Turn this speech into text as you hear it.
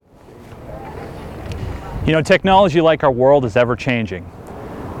You know, technology like our world is ever changing.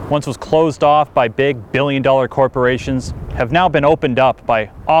 Once was closed off by big billion-dollar corporations, have now been opened up by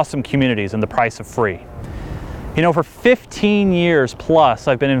awesome communities and the price of free. You know, for 15 years plus,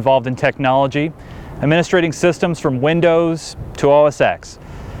 I've been involved in technology, administrating systems from Windows to OS X.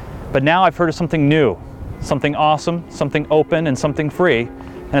 But now I've heard of something new, something awesome, something open, and something free,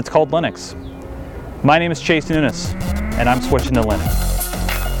 and it's called Linux. My name is Chase Nunes, and I'm switching to Linux.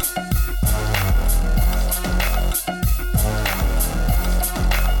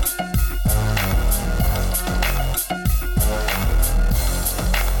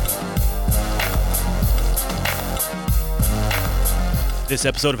 This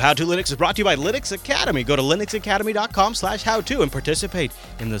episode of HowTo Linux is brought to you by Linux Academy. Go to linuxacademy.com/howto and participate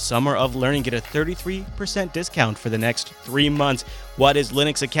in the Summer of Learning. Get a 33% discount for the next 3 months. What is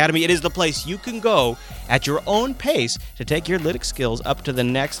Linux Academy? It is the place you can go at your own pace to take your Linux skills up to the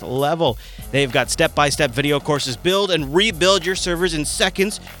next level. They've got step-by-step video courses. Build and rebuild your servers in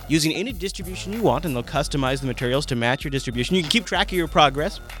seconds using any distribution you want, and they'll customize the materials to match your distribution. You can keep track of your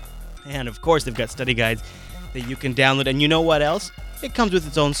progress. And, of course, they've got study guides that you can download. And you know what else? It comes with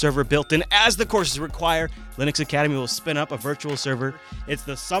its own server built in. As the courses require, Linux Academy will spin up a virtual server. It's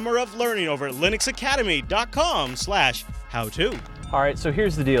the Summer of Learning over at linuxacademy.com/howto. All right, so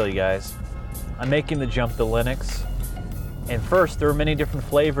here's the deal, you guys. I'm making the jump to Linux. And first, there are many different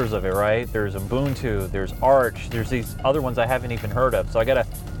flavors of it, right? There's Ubuntu, there's Arch, there's these other ones I haven't even heard of. So I gotta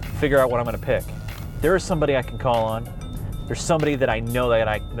figure out what I'm gonna pick. There is somebody I can call on. There's somebody that I know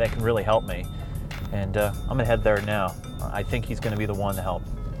that can really help me. And I'm gonna head there now. I think he's gonna be the one to help.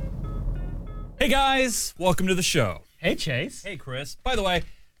 Hey guys, welcome to the show. Hey Chase. Hey Chris. By the way,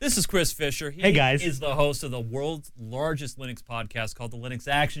 this is Chris Fisher. He Hey guys. is the host of the world's largest Linux podcast called the Linux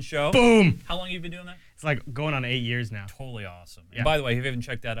Action Show. Boom. How long have you been doing that? It's like going on 8 years now. Totally awesome. Yeah. And by the way, if you haven't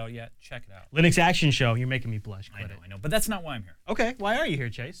checked that out yet, check it out. Linux Action Show. You're making me blush. I know. But that's not why I'm here. Okay, why are you here,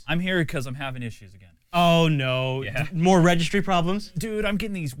 Chase? I'm here because I'm having issues again. Oh no. Yeah. More registry problems? Dude, I'm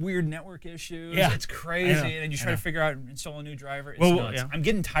getting these weird network issues. Yeah. It's crazy. I know. And then you try to figure out and install a new driver. It's Well, nuts. yeah. I'm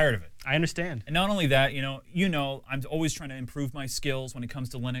getting tired of it. I understand. And not only that, you know, I'm always trying to improve my skills when it comes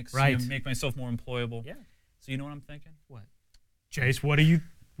to Linux. Right. Make myself more employable. Yeah. So you know what I'm thinking? What? Chase, where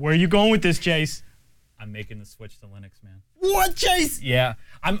are you going with this, Chase? I'm making the switch to Linux, man. What, Chase? Yeah.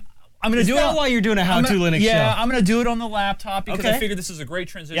 I'm gonna do it. Is that why you're doing a How-To Linux show? Yeah, I'm gonna do it on the laptop because Okay. I figure this is a great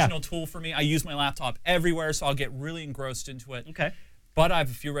transitional tool for me. I use my laptop everywhere, so I'll get really engrossed into it. Okay. But I have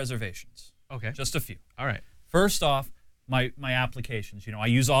a few reservations. Okay. Just a few. All right. First off, my applications. You know, I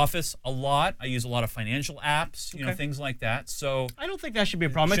use Office a lot. I use a lot of financial apps. You know, Okay. things like that. So I don't think that should be a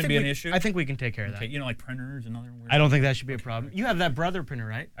problem. Shouldn't be an issue? I think we can take care of okay, that. you know, like printers and other weird. I don't think that should be a problem. You have that Brother printer,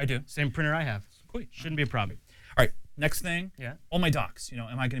 right? I do. Same printer I have. Cool. Shouldn't be a problem. All right. Next thing. Yeah. All my docs. You know,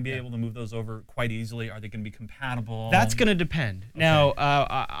 am I going to be able to move those over quite easily? Are they going to be compatible? That's going to depend. Now,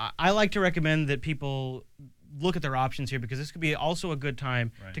 I like to recommend that people look at their options here because this could be also a good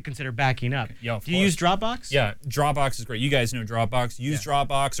time to consider backing up. Okay. Yeah, of Do you course. use Dropbox? Yeah, Dropbox is great. You guys know Dropbox. Use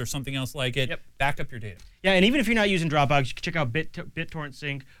Dropbox or something else like it. Yep. Back up your data. Yeah, and even if you're not using Dropbox, you can check out BitTorrent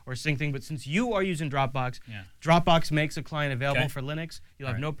Sync or SyncThing. But since you are using Dropbox, Dropbox makes a client available for Linux. You'll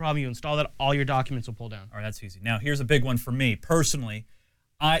have no problem. You install that, all your documents will pull down. All right, that's easy. Now, here's a big one for me personally.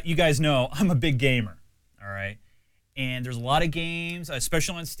 You guys know I'm a big gamer. All right. And there's a lot of games,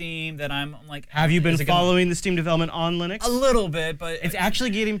 especially on Steam, that I'm like. Have you been following the Steam development on Linux? A little bit, but it's actually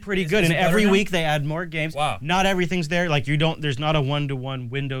getting pretty good. And every week they add more games. Wow. Not everything's there. Like there's not a one-to-one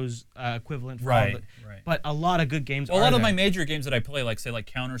Windows equivalent for all of it. Right. But a lot of good games. Well, a lot of my major games that I play, like say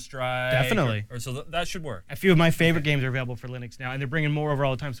Counter-Strike. Definitely. So that should work. A few of my favorite games are available for Linux now, and they're bringing more over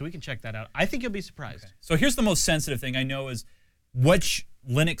all the time, so we can check that out. I think you'll be surprised. Okay. So here's the most sensitive thing I know is which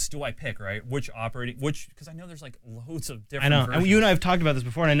Linux do I pick, right? Because I know there's like loads of different versions. And you and I have talked about this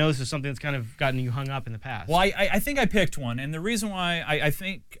before, and I know this is something that's kind of gotten you hung up in the past. Well, I think I picked one, and the reason why I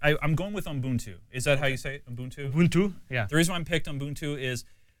think I'm going with Ubuntu. Is that how you say it? Ubuntu? Ubuntu, yeah. The reason why I picked Ubuntu is,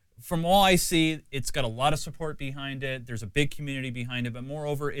 from all I see, it's got a lot of support behind it. There's a big community behind it, but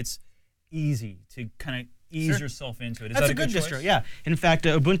moreover, it's easy to kind of ease yourself into it. Is That's that a good choice? distro, yeah. In fact,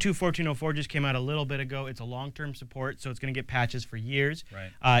 Ubuntu 14.04 just came out a little bit ago. It's a long-term support, so it's going to get patches for years.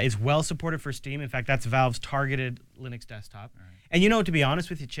 Right. It's well supported for Steam. In fact, that's Valve's targeted Linux desktop. Right. And you know, to be honest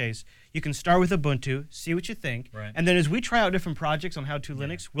with you, Chase, you can start with Ubuntu, see what you think, Right. and then as we try out different projects on HowTo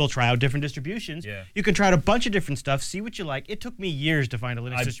Linux, we'll try out different distributions. Yeah. You can try out a bunch of different stuff, see what you like. It took me years to find a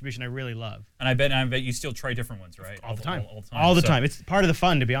Linux distribution I really love. And I bet you still try different ones, right? All the time. All the time. It's part of the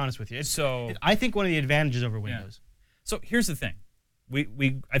fun, to be honest with you. I think one of the advantages over Windows. So here's the thing.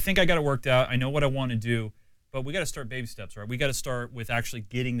 I think I got it worked out. I know what I want to do. But we got to start baby steps, right? We got to start with actually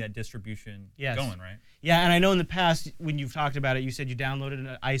getting that distribution going, right? Yeah, and I know in the past when you've talked about it, you said you downloaded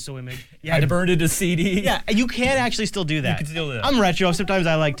an ISO image. Yeah, I burned it to CD. Yeah, you can actually still do that. You can still do that. I'm retro. Sometimes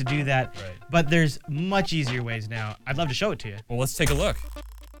I like to do that. Right. But there's much easier ways now. I'd love to show it to you. Well, let's take a look.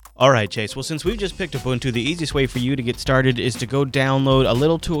 All right, Chase. Well, since we've just picked Ubuntu, the easiest way for you to get started is to go download a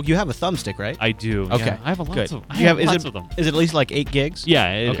little tool. You have a thumbstick, right? I do. Okay. Yeah, I have Good. I have lots is of them. Is it at least like 8 gigs?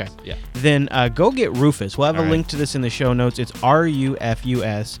 Yeah, it Okay. is. Yeah. Then go get Rufus. We'll have All a right. link to this in the show notes. It's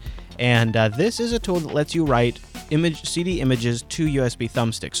RUFUS. And this is a tool that lets you write CD images to USB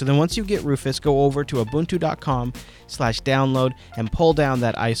thumbsticks. So then once you get Rufus, go over to ubuntu.com/download and pull down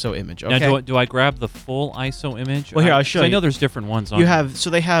that ISO image. Okay. Now, do I grab the full ISO image? Well, here, I'll show 'Cause I you. know there's different ones on You there. have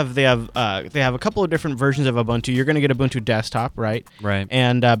they have a couple of different versions of Ubuntu. You're going to get Ubuntu Desktop, right? Right.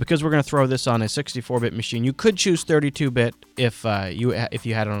 And because we're going to throw this on a 64-bit machine, you could choose 32-bit if you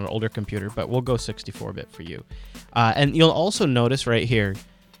had it on an older computer, but we'll go 64-bit for you. And you'll also notice right here,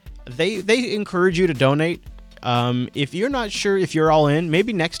 they encourage you to donate. If you're not sure if you're all in,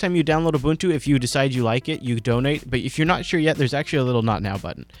 maybe next time you download Ubuntu, if you decide you like it, you donate. But if you're not sure yet, there's actually a little Not Now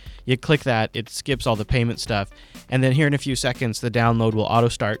button. You click that, it skips all the payment stuff, and then here in a few seconds, the download will auto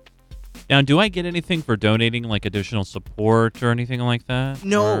start. Now, do I get anything for donating, like additional support or anything like that?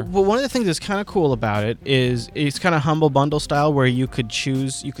 No, Or- but one of the things that's kind of cool about it is it's kind of humble bundle style where you could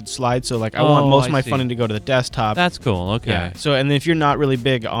slide. So like I want most of I my see. funding to go to the desktop. That's cool. Okay. Yeah. So and if you're not really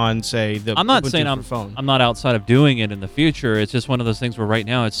big on say the I'm not Ubuntu saying for phone. I'm not outside of doing it in the future. It's just one of those things where right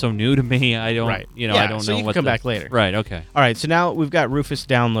now it's so new to me. I don't, Right. you know, Yeah, I don't so know you can what come the- back later. Right. Okay. All right, so now we've got Rufus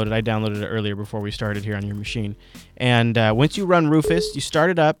downloaded. I downloaded it earlier before we started here on your machine. And once you run Rufus, you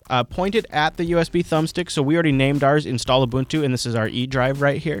start it up, point it at the USB thumbstick. So we already named ours Install Ubuntu, and this is our E drive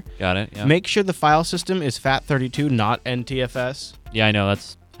right here. Got it. Yeah. Make sure the file system is FAT32, not NTFS. Yeah, I know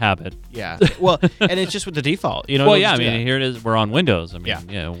that's habit. Yeah. Well, and it's just with the default. You know. Well, it'll yeah. I just do mean, that. here it is. We're on Windows. I mean,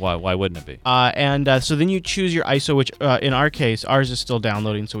 Yeah. why wouldn't it be? So then you choose your ISO, which in our case, ours is still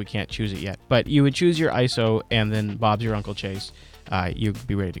downloading, so we can't choose it yet. But you would choose your ISO, and then Bob's your Uncle Chase. You'd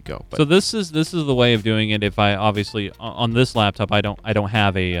be ready to go. But So this is the way of doing it. If I obviously on this laptop I don't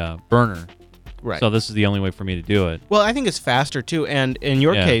have a burner, right. so this is the only way for me to do it. Well, I think it's faster too, and in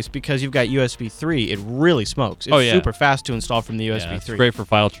your Yeah. case, because you've got USB 3, it really smokes. It's Oh, yeah. super fast to install from the Yeah, USB it's 3. great for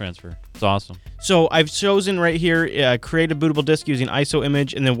file transfer. It's awesome. So I've chosen right here, create a bootable disk using ISO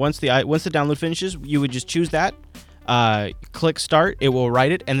image, and then once the download finishes, you would just choose that. Click start, it will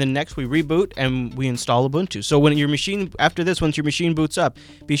write it, and then next we reboot and we install Ubuntu. So when your machine, after this, once your machine boots up,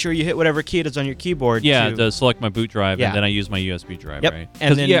 be sure you hit whatever key it is on your keyboard. Yeah, to, to select my boot drive, Yeah. and then I use my USB drive, Yep. right? And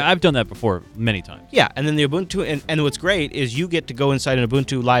 'Cause, then- yeah, I've done that before many times. Yeah, and then the Ubuntu, and what's great is you get to go inside an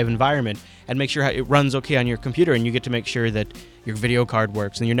Ubuntu live environment and make sure it runs okay on your computer, and you get to make sure that your video card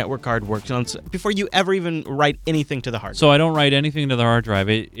works and your network card works before you ever even write anything to the hard drive. So I don't write anything to the hard drive.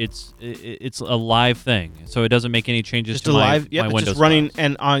 It's a live thing, so it doesn't make any changes Just to a live, my yep, it's Windows just running, files.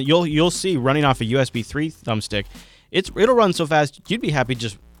 and on you'll see running off a USB 3 thumbstick. It'll run so fast you'd be happy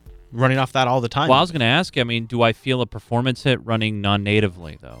just running off that all the time. Well, I was going to ask. I mean, do I feel a performance hit running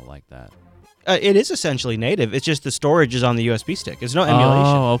non-natively though, like that? It is essentially native. It's just the storage is on the USB stick. There's no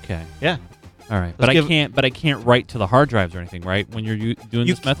emulation. Oh, okay. Yeah. All right, but I can't write to the hard drives or anything, right? When you're doing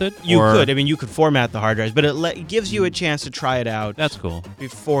this method, You Or- could. I mean, you could format the hard drives, but it gives you a chance to try it out. That's cool.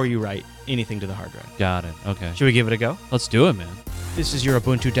 Before you write anything to the hard drive. Got it. Okay. Should we give it a go? Let's do it, man. This is your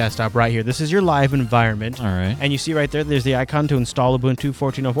Ubuntu desktop right here. This is your live environment. All right. And you see right there's the icon to install Ubuntu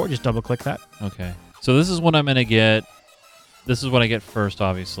 14.04. Just double click that. Okay. So this is what I'm gonna get. This is what I get first,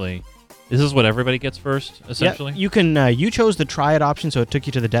 obviously. This is what everybody gets first, essentially. Yeah, you can. You chose the try it option, so it took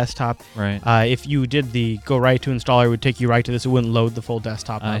you to the desktop. Right. If you did the go right to installer, it would take you right to this. It wouldn't load the full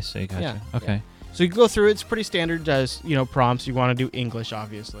desktop. I up. see. Gotcha. Yeah, Okay. So you can go through it. It's pretty standard. Prompts. You want to do English,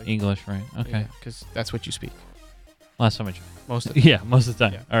 obviously. English, right? Okay. Because that's what you speak Last time I checked. most of the Yeah, most of the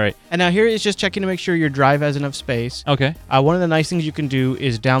time. Yeah. All right. And now here is just checking to make sure your drive has enough space. Okay. One of the nice things you can do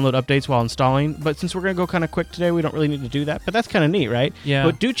is download updates while installing, but since we're going to go kind of quick today, we don't really need to do that, but that's kind of neat, right? Yeah.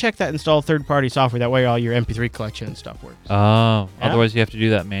 But do check that install third-party software. That way all your MP3 collection and stuff works. Oh. Yeah. Otherwise, you have to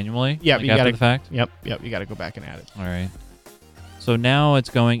do that manually. Yeah, like you after gotta- the fact. Yep, you got to go back and add it. All right. So now it's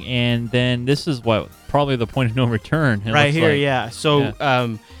going, and then this is what probably the point of no return. It Right looks here, like. yeah.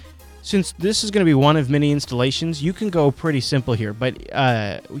 So since this is going to be one of many installations, you can go pretty simple here, but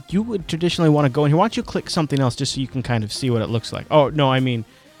you would traditionally want to go in here. Why don't you click something else just so you can kind of see what it looks like? Oh, no, I mean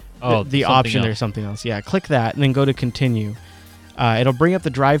the something option else. there's something else. Yeah, click that and then go to continue. it'll bring up the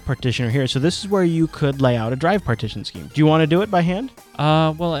drive partitioner here. So this is where you could lay out a drive partition scheme. Do you want to do it by hand?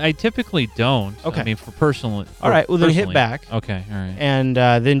 Well, I typically don't. Okay. I mean, for personal. All right. Well, then hit personally. back. Okay. All right. And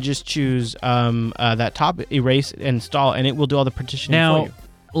then just choose that top erase and install, and it will do all the partitioning for you.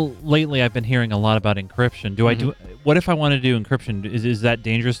 Lately, I've been hearing a lot about encryption. Do I do? What if I want to do encryption? Is that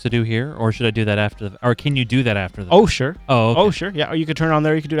dangerous to do here, or should I do that after? Or can you do that after? Oh, sure. Oh, okay. Oh, sure. Yeah. Or you could turn it on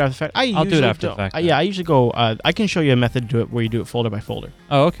there. You could do it after the fact. I'll do it after the fact. Yeah. I usually go. I can show you a method to do it where you do it folder by folder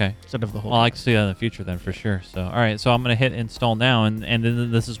Oh, okay. instead of the whole. Well, I can see that in the future then for sure. So, all right. So I'm gonna hit install now, and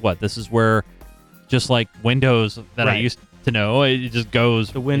then this is what? This is where, just like Windows that I Right. used to know, it just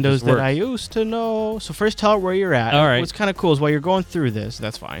goes. The Windows it just that works. I used to know. So first tell it where you're at. All right. What's kind of cool is while you're going through this,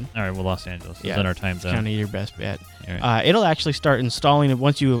 that's fine. All right. Well, Los Angeles is Yeah, in our time zone. Kind of your best bet. All right. It'll actually start installing it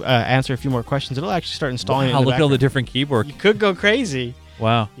once you answer a few more questions. It'll actually start installing it. Wow, in the look at all the background. different keyboard. You could go crazy.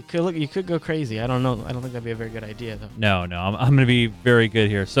 Wow. You could go crazy. I don't know. I don't think that'd be a very good idea though. No, I'm going to be very good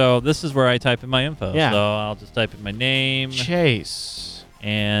here. So this is where I type in my info. Yeah. So I'll just type in my name, Chase.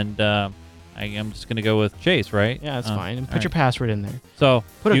 and I'm just going to go with Chase, right? Yeah, that's fine. And all put your password in there. So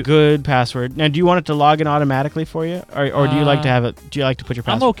Put a good password. Now, do you want it to log in automatically for you, or do you like to have it? Do you like to put your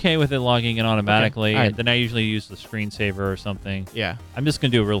I'm password? okay with it logging in automatically, Okay, all right. and then I usually use the screensaver or something. Yeah. I'm just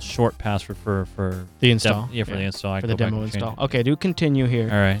going to do a real short password for The install. the install. I For can the go back demo and change install. it. Okay, do continue here.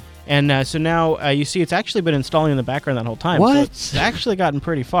 All right. And so now you see it's actually been installing in the background that whole time. So What? it's actually gotten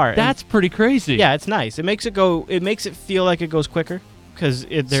pretty far. And That's pretty crazy. yeah, it's nice. It makes it feel like it goes quicker because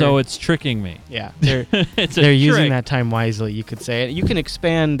So it's tricking me. yeah, they're It's a they're using trick. that time wisely, you could say. You can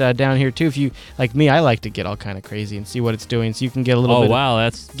expand down here too if you like me. I like to get all kind of crazy and see what it's doing, so you can get a little Oh bit wow,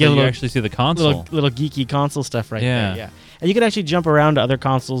 that's get a so you little- actually see the console. little geeky console stuff right Yeah. there. Yeah. And you can actually jump around to other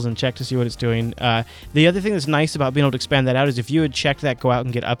consoles and check to see what it's doing. The other thing that's nice about being able to expand that out is if you had checked that, go out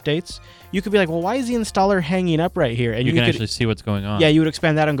and get updates, you could be like, well, why is the installer hanging up right here? And you can could, actually see what's going on. yeah, you would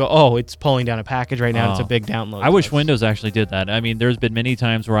expand that and go, oh, it's pulling down a package right now. It's a Oh. big download. I wish That's- Windows actually did that. I mean, there's been many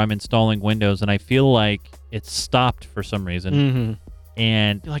times where I'm installing Windows and I feel like it's stopped for some reason. Mhm.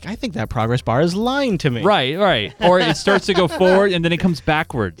 And You're like, I think that progress bar is lying to me. right. Or it starts to go forward and then it comes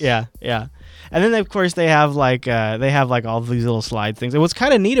backwards. Yeah. And then of course they have like all of these little slide things. And what's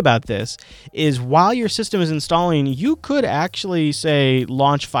kind of neat about this is while your system is installing, you could actually say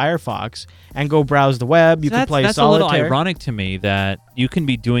launch Firefox and go browse the web. You could play that's Solitaire. a little ironic to me that you can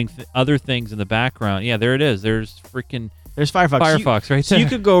be doing other things in the background. Yeah, there it is. There's freaking There's Firefox. Firefox right So there. you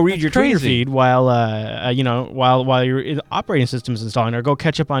could go read That's your Twitter crazy. feed while while your operating system is installing, or go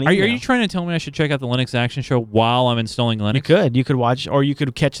catch up on Are email. you trying to tell me I should check out the Linux Action Show while I'm installing Linux? You could watch, or you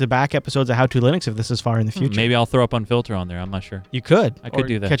could catch the back episodes of HowTo Linux if this is far in the future. Maybe I'll throw up Unfilter on there. I'm not sure. You could. I could Or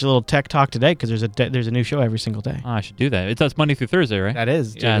do that. Catch a little tech talk today because there's a new show every single day. Oh, I should do that. That's Monday through Thursday, right? That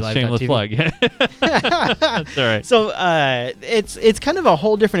is. Yeah, it's shameless JBLive.tv. plug. That's all right. So it's kind of a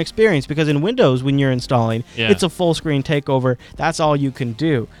whole different experience because in Windows, when you're installing, Yeah. it's a full screen takeover. That's all you can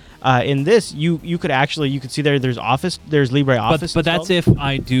do. In this, you could see there's Office, there's LibreOffice. But that's installed. if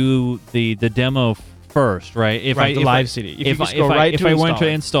I do the demo first, right? If Right, I the live CD. If you just go right if to I went to install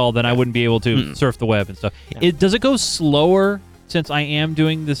it. install, then I wouldn't be able to surf the web and stuff. Yeah. Does it go slower since I am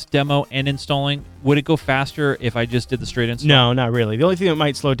doing this demo and installing? Would it go faster if I just did the straight install? No, not really. The only thing that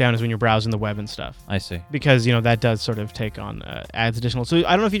might slow it down is when you're browsing the web and stuff. I see. Because that does sort of take on adds additional. So I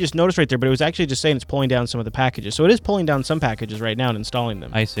don't know if you just noticed right there, but it was actually just saying it's pulling down some of the packages. So it is pulling down some packages right now and installing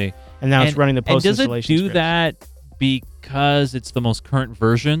them. I see. And now it's running the post installation. And does it do that because it's the most current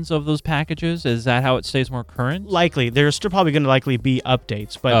versions of those packages? Is that how it stays more current? Likely, there's still probably going to likely be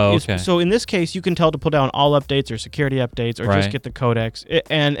updates, but okay. So in this case, you can tell to pull down all updates or security updates or just Right. get the codecs.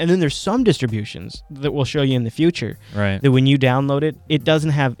 And then there's some distributions that we'll show you in the future Right. that when you download it, it doesn't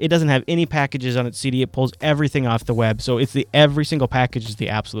have any packages on its CD. It pulls everything off the web, so it's every single package is the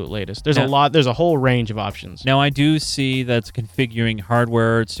absolute latest. There's Yeah. there's a whole range of options. Now, I do see that's configuring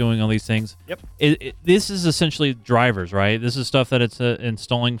hardware. It's doing all these things. Yep. This is essentially drivers, right? This is stuff that it's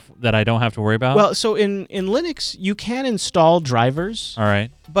installing that I don't have to worry about? Well, so in Linux, you can install drivers. All right.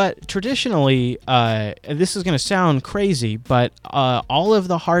 But traditionally, this is going to sound crazy, but all of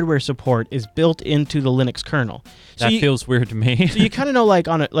the hardware support is built into the Linux kernel. So That you, feels weird to me. so you kind of know,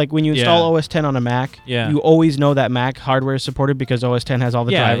 like when you install OS 10 on a Mac, Yeah. you always know that Mac hardware is supported because OS 10 has all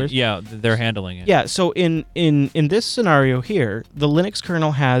the drivers. Yeah, they're handling it. Yeah, so in this scenario here, the Linux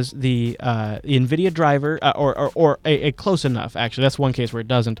kernel has the NVIDIA driver, or a close enough. Actually, that's one case where it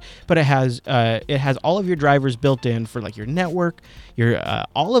doesn't, but it has all of your drivers built in for like your network, your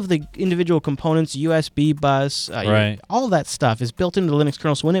all of the individual components, USB bus, Right. all that stuff is built into the Linux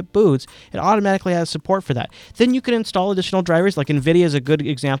kernel. So when it boots, it automatically has support for that. Then you can install additional drivers. Like NVIDIA is a good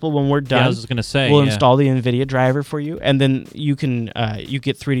example. When we're done, Yeah, I was just gonna say, we'll yeah. install the NVIDIA driver for you, and then you can you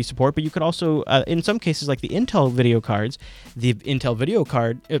get 3D support. But you could also, in some cases, like the Intel video cards, the Intel video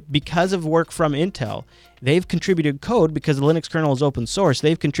card, because of work from Intel, they've contributed code because the Linux kernel is open source.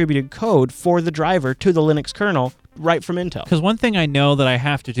 They've contributed code for the driver to the Linux kernel right from Intel. Because one thing I know that I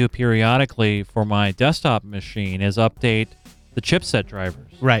have to do periodically for my desktop machine is update the chipset drivers.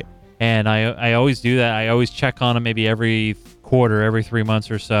 Right. And I always do that. I always check on them maybe every quarter, every 3 months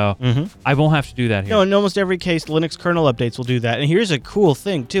or so. Mm-hmm. I won't have to do that here. No, in almost every case, Linux kernel updates will do that. And here's a cool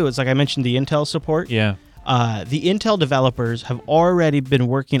thing, too. It's like I mentioned the Intel support. Yeah. The Intel developers have already been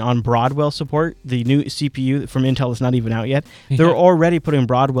working on Broadwell support, the new CPU from Intel that's not even out yet. They're already putting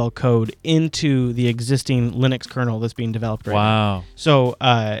Broadwell code into the existing Linux kernel that's being developed right now. Wow. So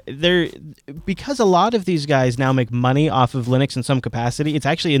because a lot of these guys now make money off of Linux in some capacity, it's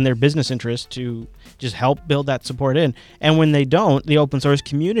actually in their business interest to just help build that support in. And when they don't, the open source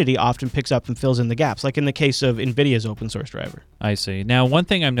community often picks up and fills in the gaps, like in the case of NVIDIA's open source driver. I see. Now, one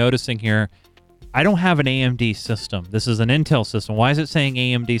thing I'm noticing here, I don't have an AMD system. This is an Intel system. Why is it saying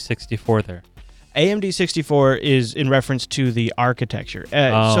AMD 64 there? AMD 64 is in reference to the architecture.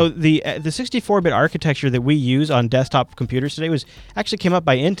 So the 64-bit architecture that we use on desktop computers today actually came up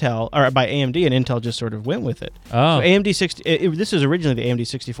by Intel or by AMD, and Intel just sort of went with it. Oh. So AMD this is originally the AMD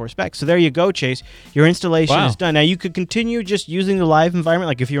 64 spec. So there you go, Chase. Your installation is done. Now you could continue just using the live environment,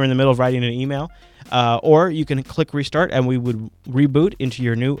 like if you were in the middle of writing an email, or you can click restart, and we would reboot into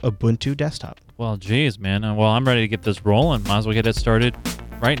your new Ubuntu desktop. Well, geez, man. Well, I'm ready to get this rolling. Might as well get it started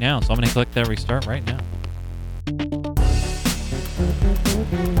right now. So I'm going to click that restart right now.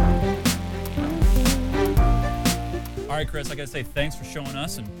 All right, Chris, I got to say thanks for showing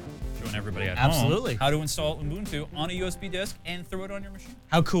us and showing everybody at Absolutely. home how to install Ubuntu on a USB disk and throw it on your machine.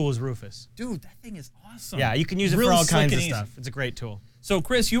 How cool is Rufus? Dude, that thing is awesome. Yeah, you can use it Really for all slick kinds and of easy. stuff. It's a great tool. So,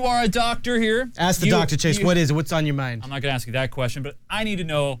 Chris, you are a doctor here. Ask the doctor, Chase. What is it? What's on your mind? I'm not going to ask you that question, but I need to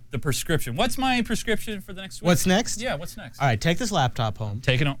know the prescription. What's my prescription for the next week? What's next? Yeah, what's next? All right, take this laptop home.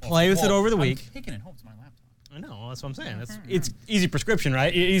 Taking it. Play with it over the I'm week. taking it home. It's my laptop. I know. That's what I'm saying. It's easy prescription,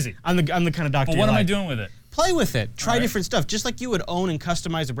 right? Easy. I'm the kind of doctor. But what you am I like. doing with it? Play with it. Try All right. different stuff. Just like you would own and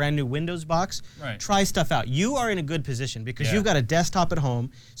customize a brand new Windows box. Right. Try stuff out. You are in a good position because Yeah. you've got a desktop at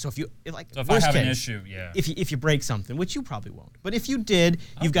home. So if you So if worst I have case, an issue, yeah. if you break something, which you probably won't, but if you did,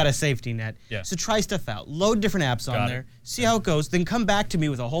 you've got a safety net. Yeah. So try stuff out. Load different apps on Got there. it. See how it goes. Then come back to me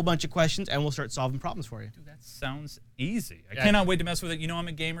with a whole bunch of questions, and we'll start solving problems for you. Dude, that sounds easy. I Yeah. cannot wait to mess with it. You know I'm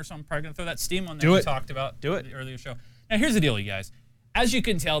a gamer, so I'm probably going to throw that Steam on there Do we it. talked about Do it. in the earlier show. Now, here's the deal, you guys. As you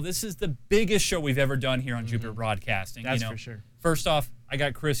can tell, this is the biggest show we've ever done here on Jupiter Broadcasting. That's you know, for sure. First off, I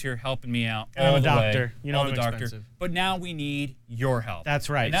got Chris here helping me out And I'm all a the way. doctor. You know all I'm the doctor. expensive. But now we need your help. That's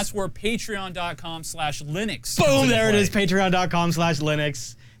right. And that's where patreon.com/Linux. Boom, there it is,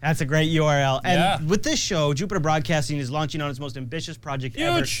 patreon.com/Linux. That's a great URL. And Yeah. with this show, Jupiter Broadcasting is launching on its most ambitious project Huge.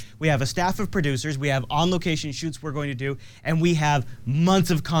 ever. We have a staff of producers, we have on-location shoots we're going to do, and we have months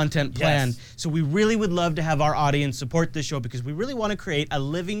of content planned. Yes. So we really would love to have our audience support this show because we really want to create a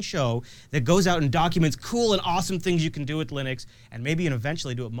living show that goes out and documents cool and awesome things you can do with Linux, and maybe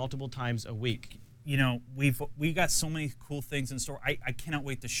eventually do it multiple times a week. You know, we got so many cool things in store. I cannot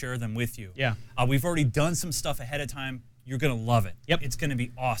wait to share them with you. Yeah. We've already done some stuff ahead of time. You're going to love it. Yep. It's going to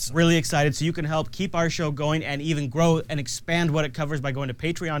be awesome. Really excited, so you can help keep our show going and even grow and expand what it covers by going to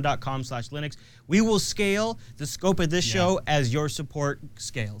patreon.com/Linux. We will scale the scope of this show as your support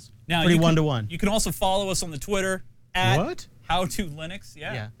scales. Now, Pretty you can- one-to-one. You can also follow us on the Twitter at What? HowToLinux.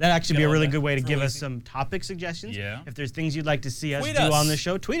 Yeah. Yeah, that'd actually be Get a all really that. good way to It's give really us easy. some topic suggestions. Yeah. If there's things you'd like to see us Tweet do us. on the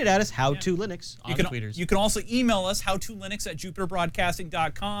show, tweet it at us, HowToLinux on You can, tweeters. you can also email us,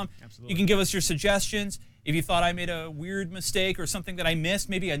 howtolinux@jupiterbroadcasting.com. Absolutely. You can give us your suggestions. If you thought I made a weird mistake or something that I missed,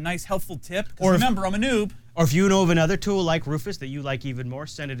 maybe a nice helpful tip. 'Cause Or if- remember, I'm a noob. Or if you know of another tool like Rufus that you like even more,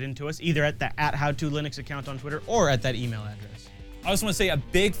 send it in to us, either at the @HowToLinux account on Twitter or at that email address. I just want to say a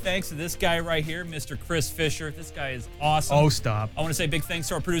big thanks to this guy right here, Mr. Chris Fisher. This guy is awesome. Oh, stop. I want to say big thanks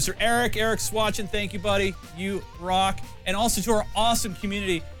to our producer, Eric. Eric Swatchin, thank you, buddy. You rock. And also to our awesome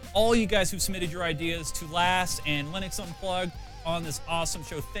community, all you guys who've submitted your ideas to Last and Linux Unplugged on this awesome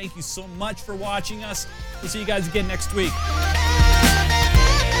show. Thank you so much for watching us. We'll see you guys again next week.